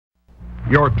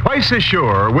You're twice as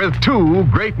sure with two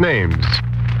great names,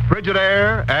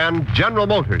 Frigidaire and General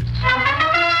Motors.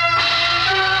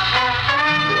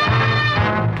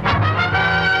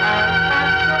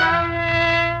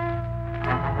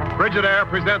 Frigidaire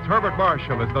presents Herbert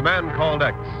Marshall as the man called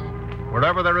X.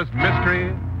 Wherever there is mystery,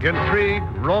 intrigue,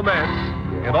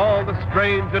 romance, in all the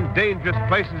strange and dangerous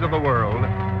places of the world,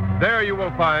 there you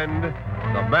will find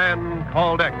the man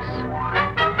called X.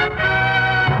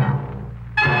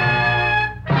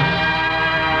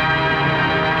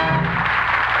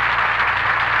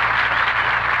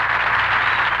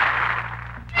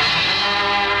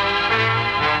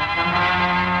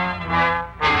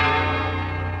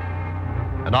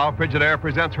 And now Frigidaire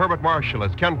presents Herbert Marshall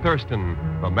as Ken Thurston,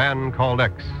 the man called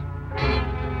X.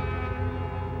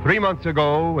 3 months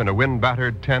ago, in a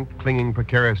wind-battered tent clinging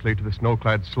precariously to the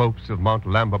snow-clad slopes of Mount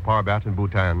Lamba Parbat in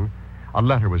Bhutan, a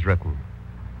letter was written.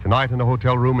 Tonight in a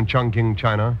hotel room in Chongqing,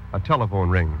 China, a telephone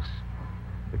rings.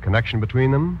 The connection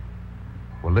between them?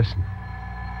 Well, listen.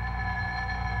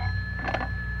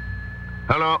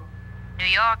 Hello. New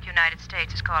York, United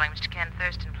States is calling. Mr. Ken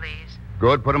Thurston, please.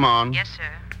 Good, put him on. Yes,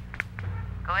 sir.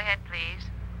 Go ahead, please.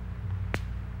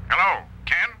 Hello,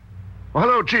 Ken? Well,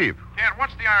 hello, Chief. Ken,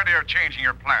 what's the idea of changing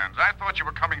your plans? I thought you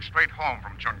were coming straight home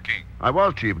from Chongqing. I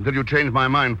was, Chief, until you changed my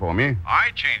mind for me. I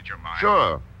changed your mind?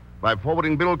 Sure. By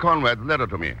forwarding Bill Conrad's letter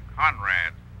to me.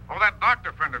 Conrad? Oh, that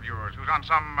doctor friend of yours who's on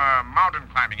some mountain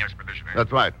climbing expedition.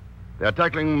 That's right. They're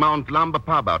tackling Mount Lamba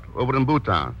Parbat over in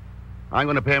Bhutan. I'm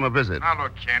going to pay him a visit. Now,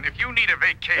 look, Ken, if you need a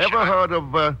vacation... Ever heard of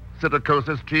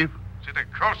psittacosis, Chief?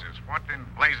 Psittacosis? What in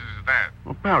blazes is that?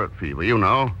 Well, parrot fever, you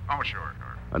know. Oh, sure.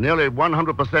 A nearly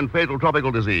 100% fatal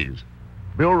tropical disease.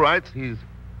 Bill writes he's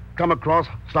come across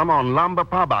some on Lamba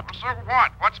Parbat. So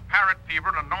what? What's parrot fever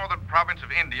in the northern province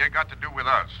of India got to do with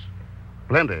us?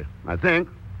 Plenty, I think.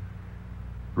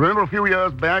 Remember a few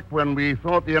years back when we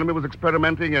thought the enemy was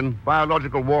experimenting in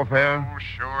biological warfare? Oh,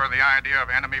 sure. The idea of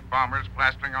enemy bombers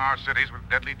plastering our cities with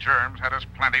deadly germs had us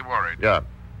plenty worried. Yeah.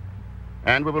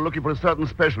 And we were looking for a certain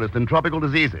specialist in tropical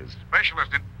diseases.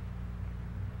 Specialist in...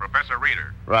 Professor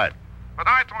Reeder. Right. But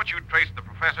I thought you'd traced the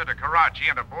professor to Karachi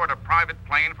and aboard a private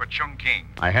plane for Chongqing.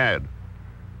 I had.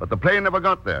 But the plane never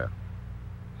got there.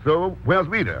 So, where's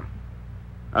Reeder?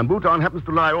 And Bhutan happens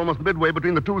to lie almost midway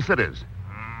between the two cities.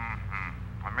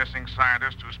 Mm-hmm. A missing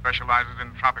scientist who specializes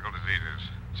in tropical diseases.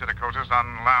 Psittacosis on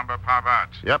Lamba Parbat.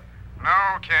 Yep.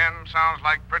 No, Ken, sounds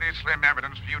like pretty slim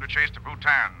evidence for you to chase to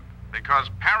Bhutan. Because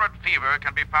parrot fever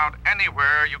can be found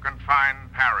anywhere you can find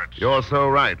parrots. You're so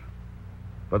right.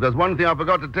 But there's one thing I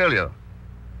forgot to tell you.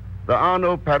 There are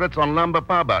no parrots on Lamba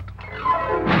Parbat.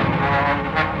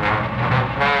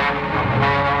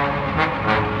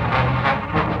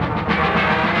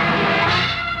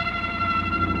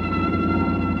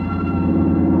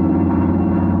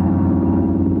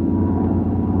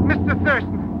 Mr.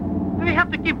 Thurston, do we have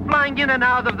to keep flying in and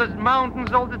out of those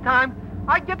mountains all the time?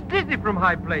 I get dizzy from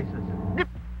high places.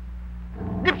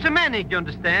 Dipsomanic, you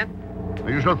understand?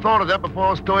 You should have thought of that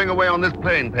before stowing away on this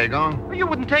plane, Pagon. Well, you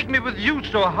wouldn't take me with you,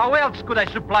 so how else could I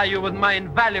supply you with my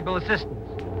invaluable assistance?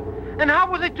 And how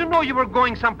was I to know you were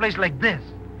going someplace like this?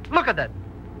 Look at that.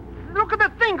 Look at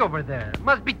that thing over there. It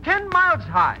must be 10 miles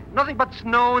high. Nothing but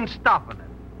snow and stuff on it.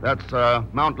 That's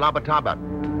Mount Lamba Parbat.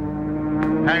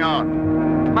 Hang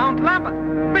on. Mount Lamba?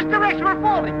 Mr. X, we're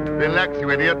falling. Relax, you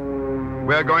idiot.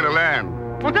 We're going to land.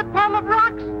 On that pile of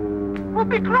rocks? We'll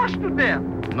be crushed to death.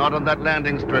 Not on that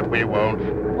landing strip, we won't.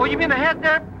 Oh, you mean ahead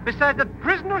there, beside that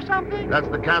prison or something? That's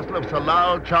the castle of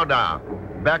Salal Chowdar,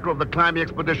 backer of the climbing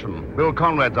expedition Bill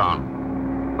Conrad's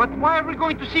on. But why are we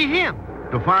going to see him?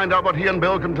 To find out what he and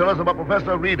Bill can tell us about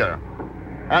Professor Reeder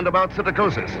and about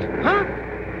psittacosis. Huh?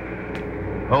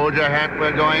 Hold your hat,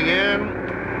 we're going in.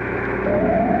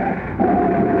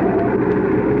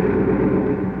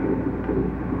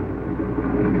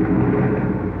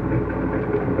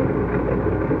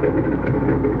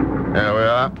 There we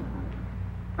are.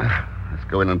 Let's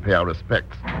go in and pay our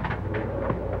respects.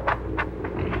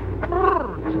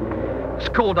 It's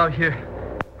cold out here.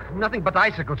 Nothing but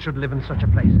icicles should live in such a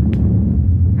place.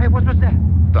 Hey, what was that?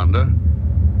 Thunder.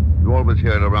 You always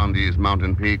hear it around these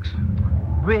mountain peaks.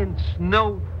 Wind,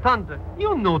 snow, thunder.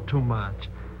 You know too much.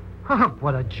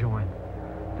 What a joint.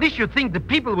 At least you'd think the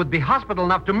people would be hospitable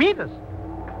enough to meet us.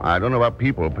 I don't know about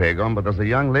people, Pagon, but there's a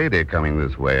young lady coming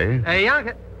this way. A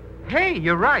young... Hey,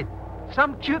 you're right.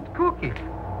 Some cute cookie.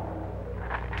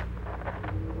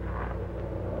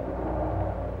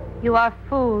 You are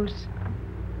fools.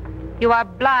 You are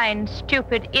blind,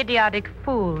 stupid, idiotic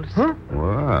fools. Huh?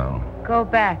 Wow. Go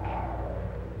back.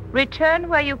 Return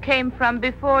where you came from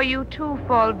before you too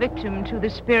fall victim to the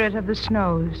spirit of the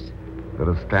snows. that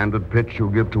a standard pitch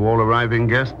you give to all arriving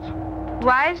guests?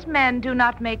 Wise men do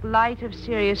not make light of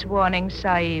serious warnings,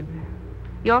 Sahib.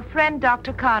 Your friend,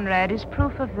 Dr. Conrad, is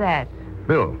proof of that.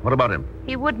 Bill, what about him?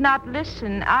 He would not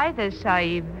listen either,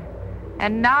 Sahib.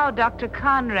 And now Dr.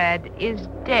 Conrad is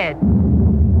dead.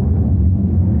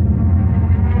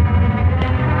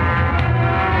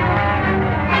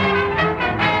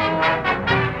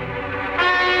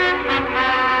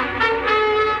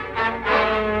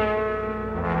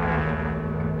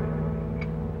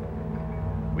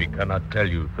 We cannot tell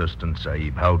you, Thurston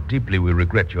Sahib, how deeply we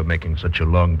regret your making such a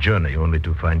long journey only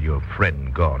to find your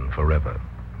friend gone forever.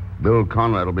 Bill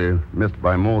Conrad will be missed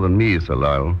by more than me, Sir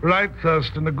Lyle. Right,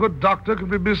 Thurston. A good doctor can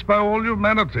be missed by all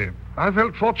humanity. I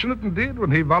felt fortunate indeed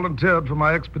when he volunteered for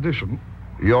my expedition.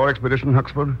 Your expedition,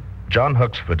 Huxford? John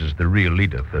Huxford is the real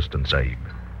leader, Thurston Sahib.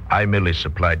 I merely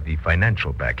supplied the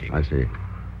financial backing. I see.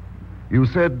 You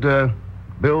said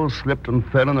Bill slipped and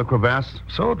fell in a crevasse?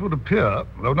 So it would appear.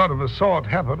 Though none of us saw it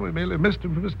happen, we merely missed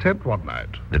him from his tent one night.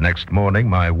 The next morning,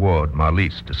 my ward,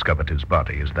 Marlise, discovered his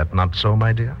body. Is that not so,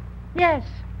 my dear? Yes.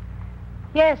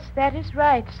 Yes, that is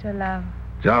right, Sir Love.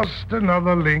 Just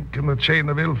another link in the chain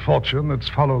of ill fortune that's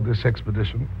followed this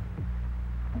expedition.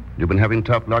 You've been having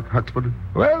tough luck, Huxford?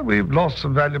 Well, we've lost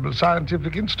some valuable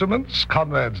scientific instruments.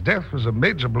 Conrad's death was a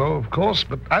major blow, of course,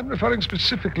 but I'm referring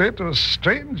specifically to a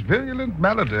strange, virulent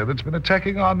malady that's been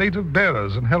attacking our native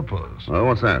bearers and helpers. Oh,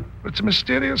 what's that? It's a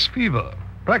mysterious fever,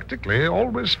 practically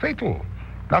always fatal.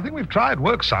 Nothing we've tried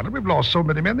works on it. We've lost so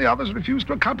many men, the others refuse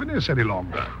to accompany us any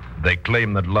longer. They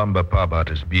claim that Lamba Parbat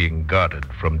is being guarded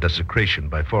from desecration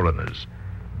by foreigners,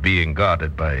 being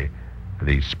guarded by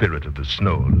the spirit of the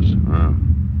snows.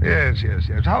 Yes.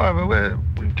 However,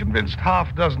 we've convinced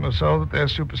half a dozen or so that their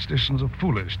superstitions are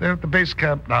foolish. They're at the base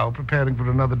camp now, preparing for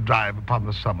another drive upon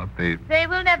the summit. They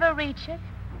will never reach it.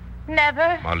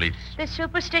 Never. Marlise. The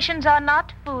superstitions are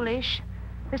not foolish.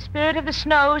 The spirit of the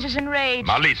snows is enraged.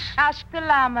 Marlise. Ask the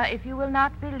Lama. If you will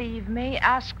not believe me,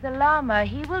 ask the Lama.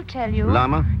 He will tell you.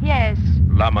 Lama? Yes.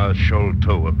 Lama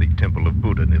Sholto of the Temple of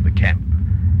Buddha near the camp.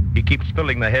 He keeps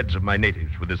filling the heads of my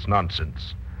natives with this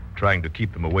nonsense, trying to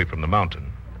keep them away from the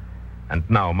mountain. And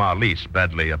now Marlise,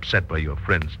 badly upset by your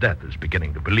friend's death, is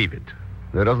beginning to believe it.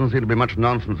 There doesn't seem to be much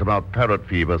nonsense about parrot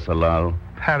fever, Sir Lyle.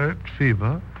 Parrot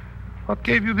fever? What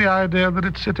gave you the idea that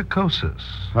it's psittacosis?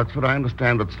 Huxford, I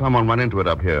understand that someone ran into it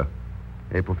up here.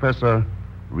 A Professor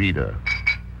Reader.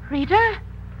 Reader?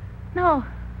 No.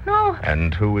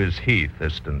 And who is he,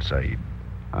 Thurston Sahib?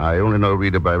 I only know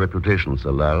Reader by reputation,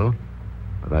 Sir Lyle.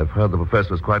 But I've heard the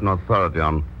professor is quite an authority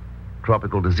on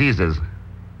tropical diseases.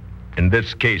 In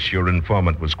this case, your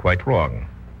informant was quite wrong.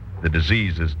 The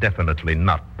disease is definitely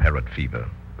not parrot fever.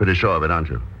 Pretty sure of it, aren't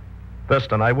you?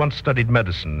 Thurston, I once studied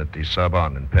medicine at the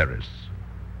Sorbonne in Paris.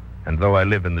 And though I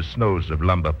live in the snows of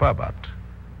Lamba Parbat,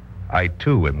 I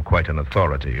too am quite an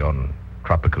authority on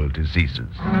tropical diseases.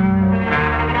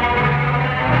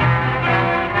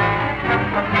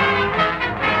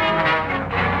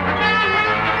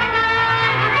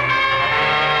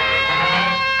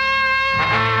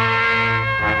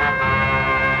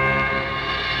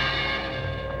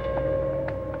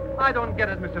 I don't get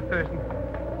it, Mr. Thurston.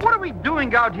 What are we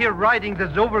doing out here riding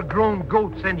these overgrown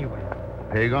goats anyway?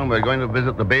 Hagon, we're going to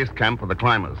visit the base camp for the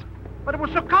climbers. But it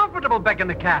was so comfortable back in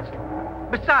the castle.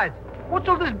 Besides, what's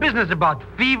all this business about?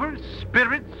 Fevers,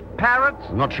 spirits, parrots?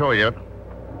 I'm not sure yet.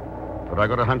 But I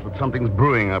got a hunch that something's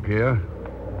brewing up here.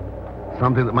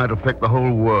 Something that might affect the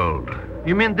whole world.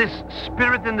 You mean this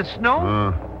spirit in the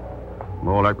snow?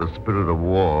 More like the spirit of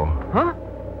war. Huh?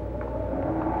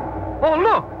 Oh,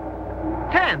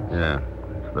 look! Tents. Yeah,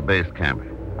 it's the base camp.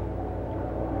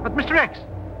 But, Mr. X,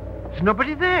 there's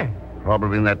nobody there.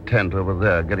 Probably in that tent over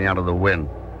there, getting out of the wind.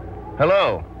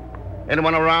 Hello?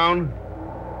 Anyone around?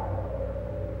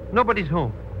 Nobody's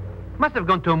home. Must have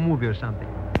gone to a movie or something.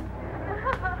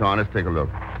 Come on, let's take a look.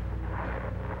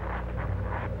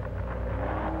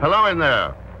 Hello in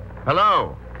there.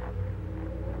 Hello?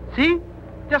 See?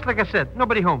 Just like I said,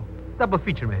 nobody home. Double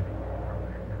feature, maybe.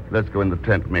 Let's go in the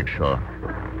tent to make sure.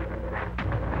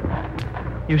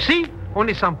 You see?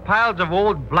 Only some piles of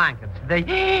old blankets.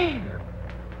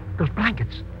 Those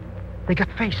blankets, they got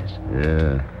faces.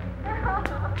 Yeah.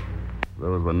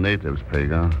 Those were natives,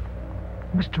 Pagan.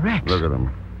 Mr. X. Look at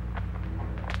them.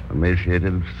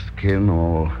 Emaciated skin,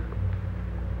 all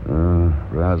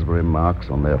raspberry marks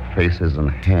on their faces and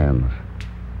hands.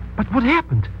 But what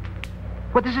happened?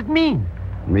 What does it mean?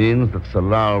 Means that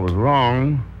Salar was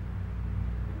wrong.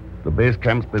 The base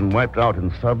camp's been wiped out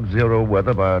in sub-zero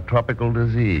weather by a tropical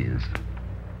disease.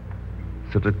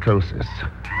 Psittacosis.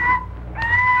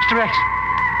 Mr. X,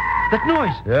 that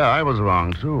noise. Yeah, I was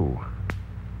wrong, too.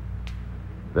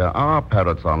 There are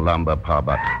parrots on Lamba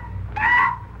Parbat.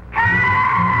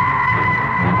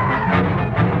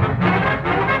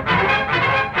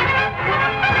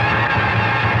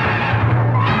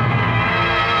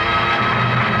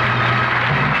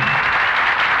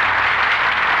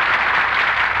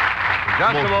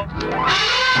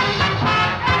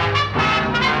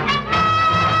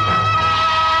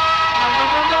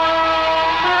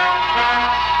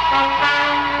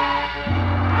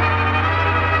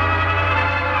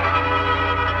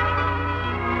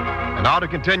 And now to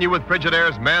continue with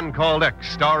Frigidaire's Man Called X,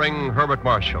 starring Herbert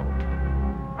Marshall.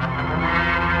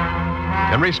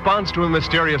 In response to a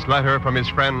mysterious letter from his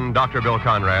friend, Dr. Bill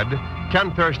Conrad,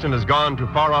 Ken Thurston has gone to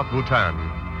far-off Bhutan.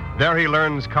 There he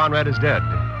learns Conrad is dead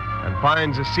and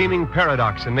finds a seeming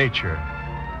paradox in nature.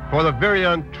 For the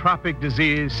virulent tropic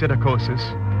disease psittacosis,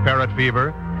 parrot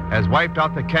fever, has wiped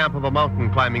out the camp of a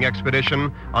mountain climbing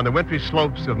expedition on the wintry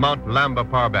slopes of Mount Lamba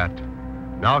Parbat.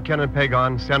 Now Ken and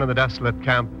Pagon stand in the desolate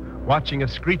camp, watching a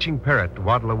screeching parrot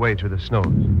waddle away through the snows.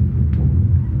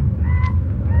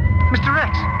 Mr.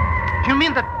 Rex, you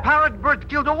mean that parrot bird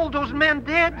killed all those men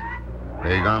dead?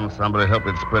 Pagon, somebody helped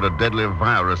it spread a deadly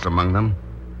virus among them.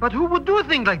 But who would do a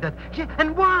thing like that? Yeah,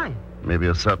 and why? Maybe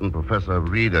a certain Professor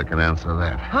Reeder can answer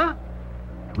that. Huh?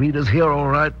 Reeder's here, all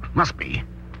right. Must be.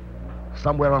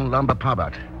 Somewhere on Lamba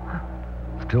Parbat.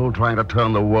 Still trying to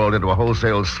turn the world into a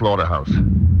wholesale slaughterhouse.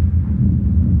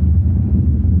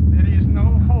 There is no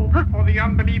hope for the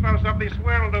unbelievers of this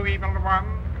world, O evil one.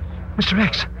 Mr.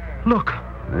 Rex, look.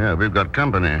 Yeah, we've got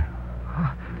company.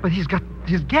 But he's got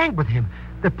his gang with him.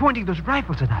 They're pointing those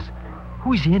rifles at us.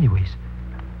 Who is he anyways?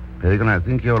 Pagan, I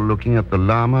think you're looking at the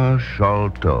Lama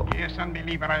Sholto. Yes,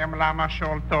 unbeliever, I am Lama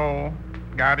Sholto,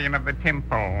 guardian of the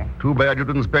temple. Too bad you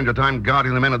didn't spend your time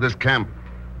guarding the men of this camp.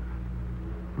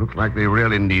 Looks like they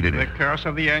really needed The it. curse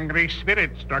of the angry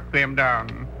spirit struck them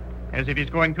down, as it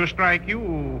is going to strike you,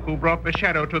 who brought the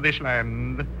shadow to this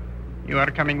land. You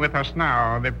are coming with us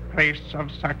now, the place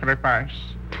of sacrifice,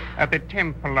 at the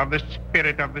temple of the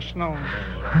spirit of the snow.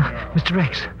 Mr.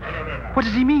 Rex, what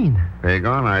does he mean?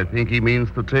 Pagan, I think he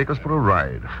means to take us for a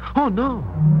ride. Oh, no.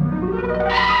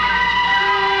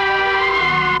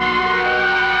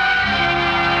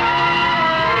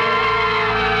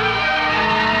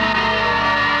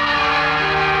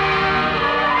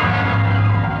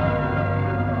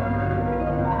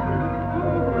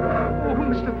 Oh,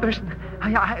 Mr. Thurston,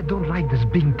 I don't like this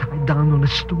being tied down on a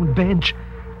stone bench.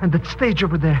 And that stage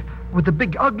over there with the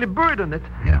big ugly bird on it.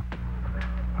 Yeah.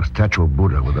 A statue of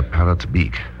Buddha with a parrot's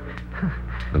beak.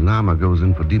 The Lama goes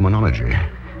in for demonology.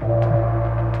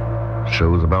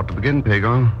 Show's about to begin,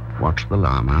 Pagan. Watch the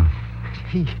Lama.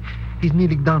 He's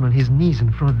kneeling down on his knees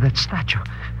in front of that statue.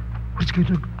 What's he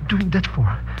doing that for?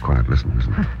 Quiet, listen.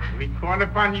 We call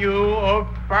upon you, O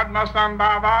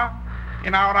Padmasambhava,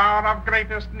 in our hour of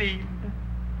greatest need.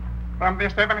 From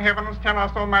the seven heavens, tell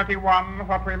us, Almighty One,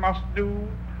 what we must do,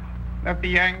 that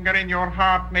the anger in your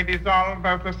heart may dissolve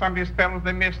as the sun dispels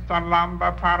the mist on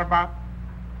Lamba Parbat.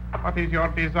 What is your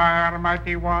desire,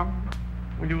 Mighty One?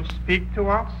 Will you speak to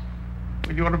us?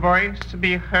 Will your voice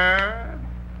be heard?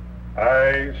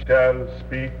 I shall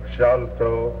speak,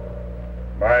 Sholto.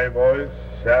 My voice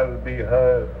shall be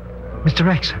heard. Mr.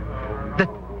 Rex,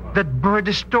 that bird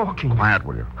is talking. Quiet,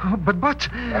 will you? Oh, but...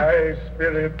 My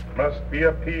spirit must be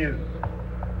appeased.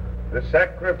 The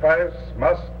sacrifice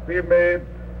must be made.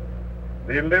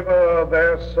 Deliver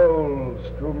their souls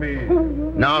to me.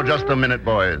 Now, just a minute,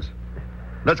 boys.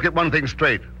 Let's get one thing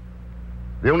straight.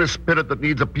 The only spirit that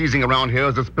needs appeasing around here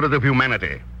is the spirit of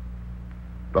humanity.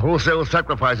 The wholesale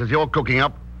sacrifices you're cooking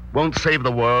up won't save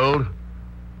the world.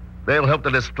 They'll help to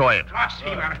destroy it.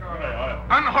 Blasphemer!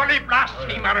 Unholy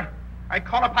blasphemer! I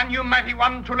call upon you, Mighty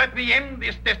One, to let me end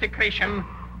this desecration.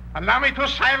 Allow me to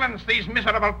silence these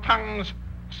miserable tongues.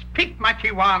 Speak,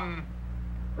 Mighty One.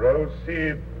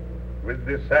 Proceed with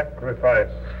the sacrifice.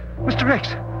 Mr.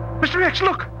 Rex,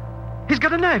 look. He's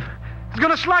got a knife. He's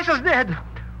going to slice us dead.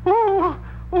 Oh,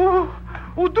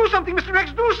 do something, Mr.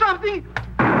 Rex, do something.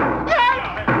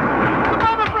 Yes!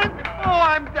 Come on, friend.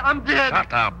 Oh, I'm dead.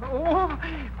 Shut up. Oh,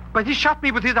 but he shot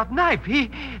me with that knife.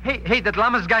 Hey, that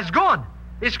Lama's guy's gone.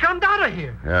 He's come out of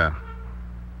here. Yeah.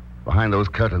 Behind those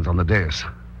curtains on the dais.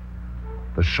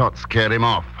 The shot scared him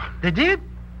off. They did?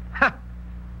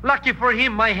 Lucky for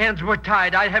him, my hands were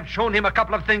tied. I'd have shown him a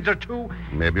couple of things or two.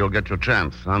 Maybe you'll get your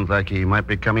chance. Sounds like he might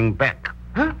be coming back.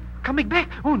 Huh? Coming back?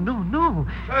 Oh, no.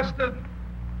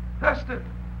 Thurston,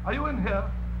 are you in here?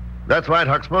 That's right,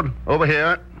 Huxford. Over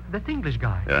here. That English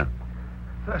guy. Yeah.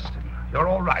 Thurston, you're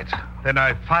all right. Then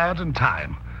I fired in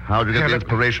time. How'd you get the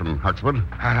inspiration, Huxford?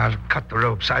 I'll cut the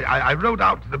ropes. I rode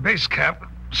out to the base camp,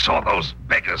 saw those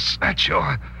beggars snatch you.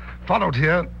 I followed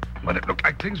here. When it looked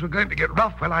like things were going to get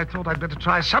rough, well, I thought I'd better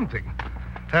try something.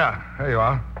 There you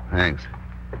are. Thanks.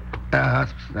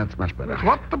 That's much better.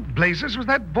 What the blazes was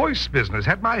that voice business?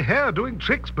 Had my hair doing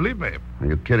tricks, believe me. Are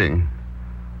you kidding?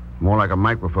 More like a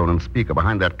microphone and speaker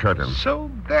behind that curtain.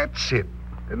 So that's it.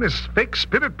 Then this fake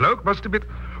spirit bloke must have been...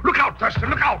 Look out, Thurston,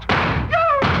 look out!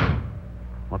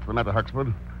 What's the matter,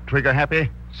 Huxford? Trigger happy?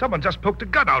 Someone just poked a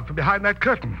gun out from behind that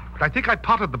curtain. But I think I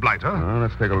potted the blighter.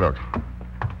 Let's take a look.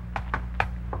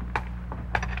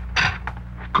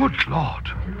 Good Lord.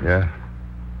 Yeah.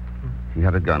 He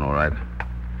had a gun, all right.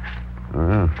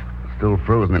 Still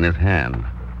frozen in his hand.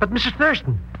 But, Mr.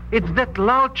 Thurston, it's that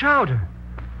Lal Chowder.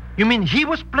 You mean he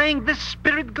was playing this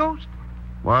spirit ghost?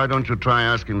 Why don't you try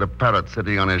asking the parrot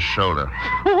sitting on his shoulder?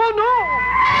 Oh, no!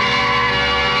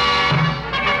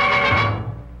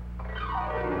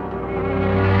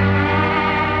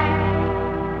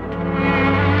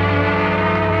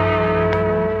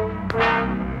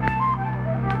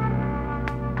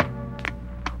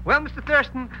 Well, Mr.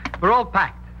 Thurston, we're all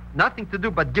packed. Nothing to do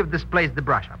but give this place the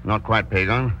brush up. Not quite,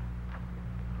 Pagan.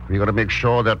 We got to make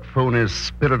sure that phony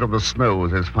spirit of the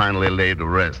snows is finally laid to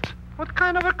rest. What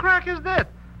kind of a crack is that?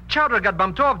 Chowder got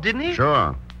bumped off, didn't he?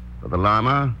 Sure. But the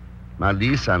llama,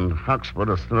 Malise, and Huxford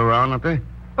are still around, aren't they?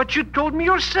 But you told me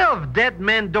yourself dead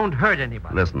men don't hurt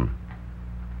anybody. Listen.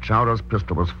 Chowder's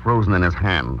pistol was frozen in his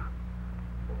hand.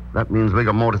 That means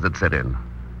rigor mortis had set in.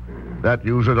 That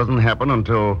usually doesn't happen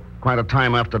until quite a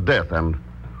time after death, and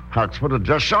Huxford had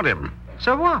just shot him.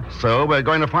 So what? So we're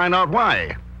going to find out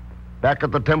why. Back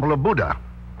at the Temple of Buddha.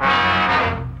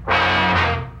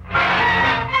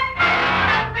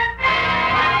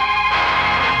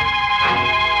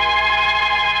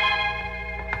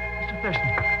 Mr.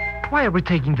 Thurston, why are we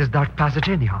taking this dark passage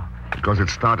anyhow? Because it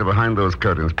started behind those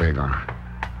curtains, Pagan.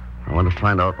 I want to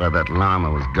find out where that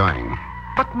llama was going.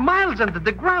 But miles under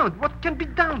the ground, what can be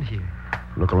down here?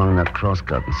 Look along that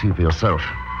crosscut and see for yourself.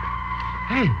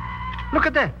 Hey, look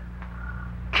at that.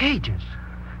 Cages.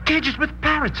 Cages with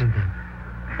parrots in them.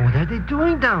 What are they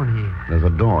doing down here? There's a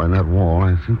door in that wall.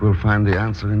 I think we'll find the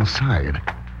answer inside.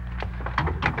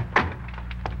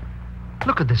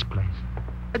 Look at this place.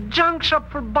 A junk shop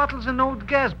for bottles and old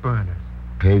gas burners.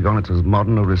 Pagan, it's as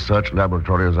modern a research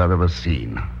laboratory as I've ever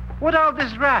seen. What are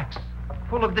these racks?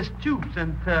 Full of these tubes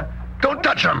and, Don't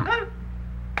touch them!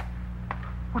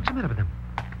 What's the matter with them?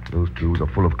 Those tubes are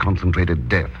full of concentrated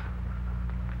death.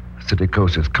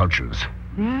 Silicosis cultures.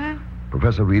 Yeah?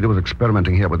 Professor Reeder was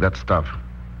experimenting here with that stuff.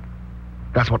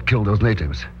 That's what killed those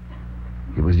natives.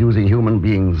 He was using human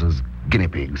beings as guinea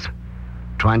pigs,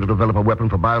 trying to develop a weapon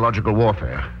for biological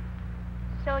warfare.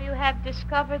 So you have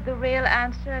discovered the real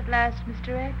answer at last,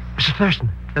 Mr. X? Mr.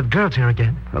 Thurston, that girl's here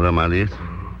again. Hello, Malise.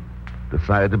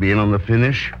 Decided to be in on the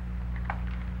finish?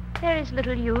 There is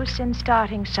little use in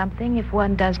starting something if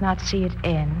one does not see it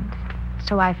end.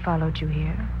 So I followed you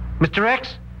here. Mr.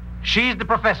 X, she's the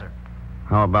professor.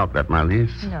 How about that,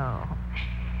 Malise? No.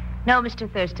 No,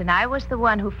 Mr. Thurston, I was the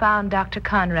one who found Dr.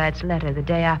 Conrad's letter the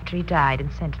day after he died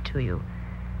and sent it to you.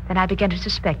 Then I began to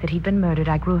suspect that he'd been murdered.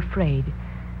 I grew afraid.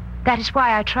 That is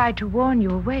why I tried to warn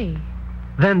you away.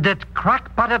 Then that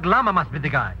crack-potted llama must be the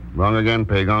guy. Wrong again,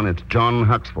 Pagan. It's John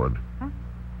Huxford. Huh?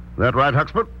 That right,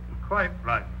 Huxford? Quite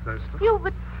right, Thurston.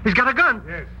 But... He's got a gun.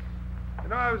 Yes. You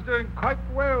know, I was doing quite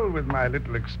well with my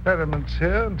little experiments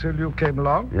here until you came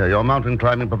along. Yeah, your mountain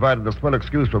climbing provided a swell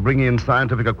excuse for bringing in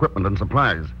scientific equipment and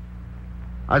supplies.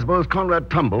 I suppose Conrad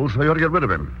tumbled, so you ought to get rid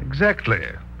of him. Exactly.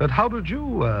 But how did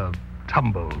you,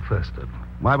 tumble, Thurston?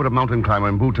 Why would a mountain climber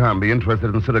in Bhutan be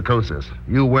interested in silicosis?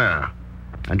 You were.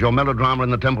 And your melodrama in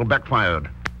the temple backfired.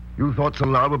 You thought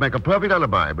Salal would make a perfect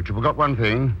alibi, but you forgot one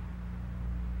thing.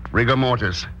 Rigor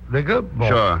mortis. Rigor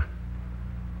mortis? Sure.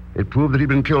 It proved that he'd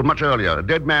been killed much earlier. A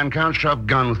dead man can't shove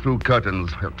guns through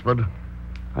curtains, Huxford.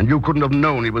 And you couldn't have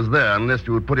known he was there unless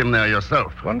you had put him there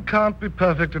yourself. One can't be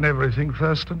perfect in everything,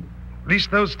 Thurston. At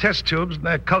least those test tubes and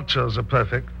their cultures are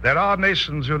perfect. There are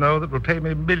nations, you know, that will pay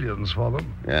me millions for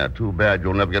them. Yeah, too bad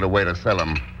you'll never get away to sell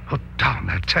them. Put down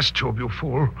that test tube, you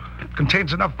fool. It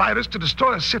contains enough virus to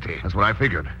destroy a city. That's what I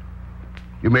figured.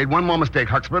 You made one more mistake,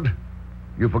 Huxford.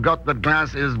 You forgot that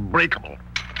glass is breakable.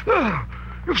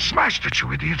 You've smashed it,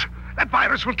 you idiot. That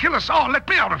virus will kill us all. Let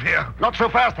me out of here. Not so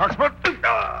fast, Huxford.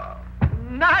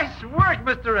 Nice work,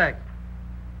 Mr. X.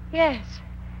 Yes.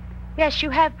 Yes, you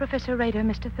have, Professor Rader,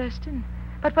 Mr. Thurston.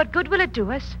 But what good will it do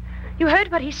us? You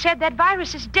heard what he said. That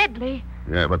virus is deadly.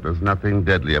 Yeah, but there's nothing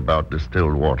deadly about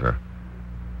distilled water.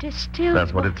 Distilled?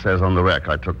 That's what it says on the rack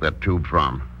I took that tube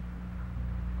from.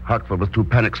 Huxford was too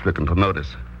panic-stricken to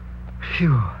notice.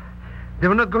 Phew. They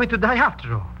were not going to die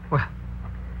after all. Well,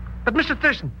 But, Mr.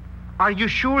 Thurston, are you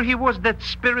sure he was that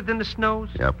spirit in the snows?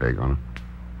 Yeah, Pagon.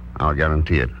 I'll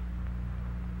guarantee it.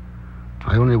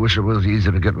 I only wish it was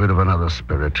easy to get rid of another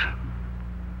spirit.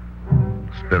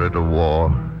 Spirit of war.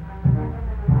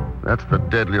 That's the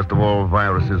deadliest of all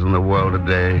viruses in the world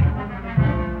today.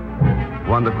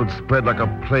 One that could spread like a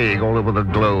plague all over the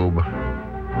globe.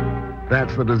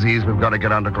 That's the disease we've got to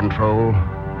get under control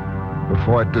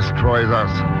before it destroys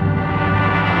us.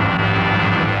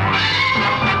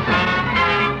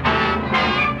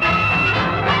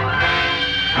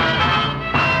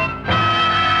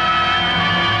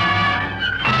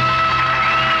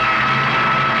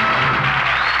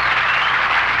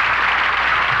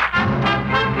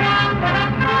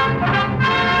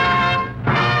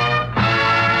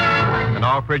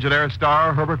 Frigidaire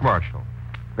star Herbert Marshall.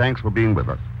 Thanks for being with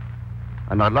us.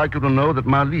 And I'd like you to know that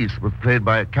Marlise was played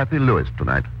by Kathy Lewis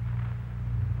tonight.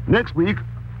 Next week,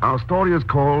 our story is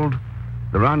called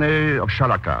The Rane of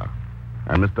Shalaka.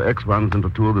 And Mr. X runs into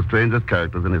two of the strangest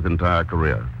characters in his entire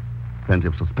career. Plenty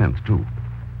of suspense, too.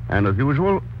 And as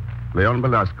usual, Leon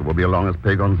Belasco will be along as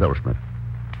Pagon Zellschmidt.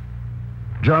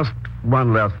 Just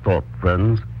one last thought,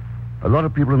 friends. A lot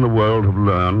of people in the world have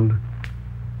learned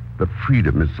that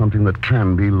freedom is something that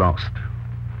can be lost.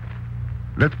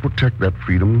 Let's protect that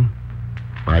freedom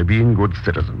by being good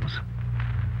citizens,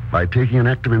 by taking an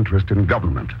active interest in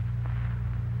government.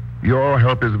 Your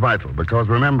help is vital because,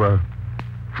 remember,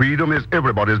 freedom is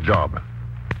everybody's job.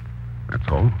 That's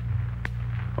all.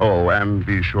 Oh, and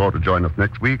be sure to join us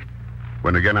next week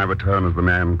when again I return as the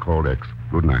man called X.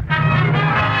 Good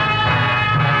night.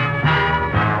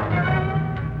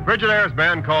 Frigidaire's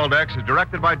Man Called X is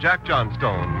directed by Jack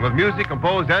Johnstone, with music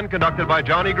composed and conducted by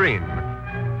Johnny Green.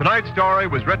 Tonight's story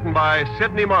was written by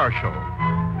Sidney Marshall.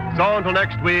 So until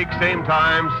next week, same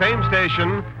time, same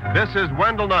station, this is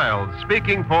Wendell Niles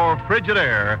speaking for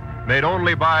Frigidaire, made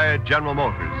only by General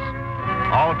Motors.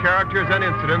 All characters and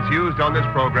incidents used on this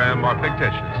program are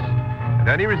fictitious, and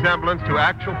any resemblance to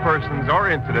actual persons or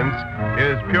incidents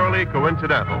is purely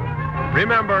coincidental.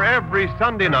 Remember, every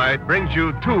Sunday night brings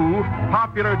you two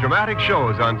popular dramatic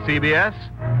shows on CBS,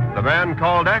 The Man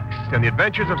Called X and The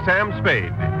Adventures of Sam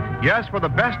Spade. Yes, for the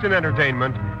best in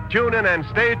entertainment, tune in and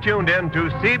stay tuned in to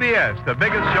CBS, the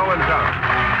biggest show in town.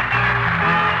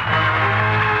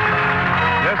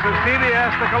 This is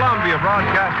CBS, the Columbia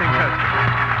Broadcasting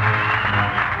System.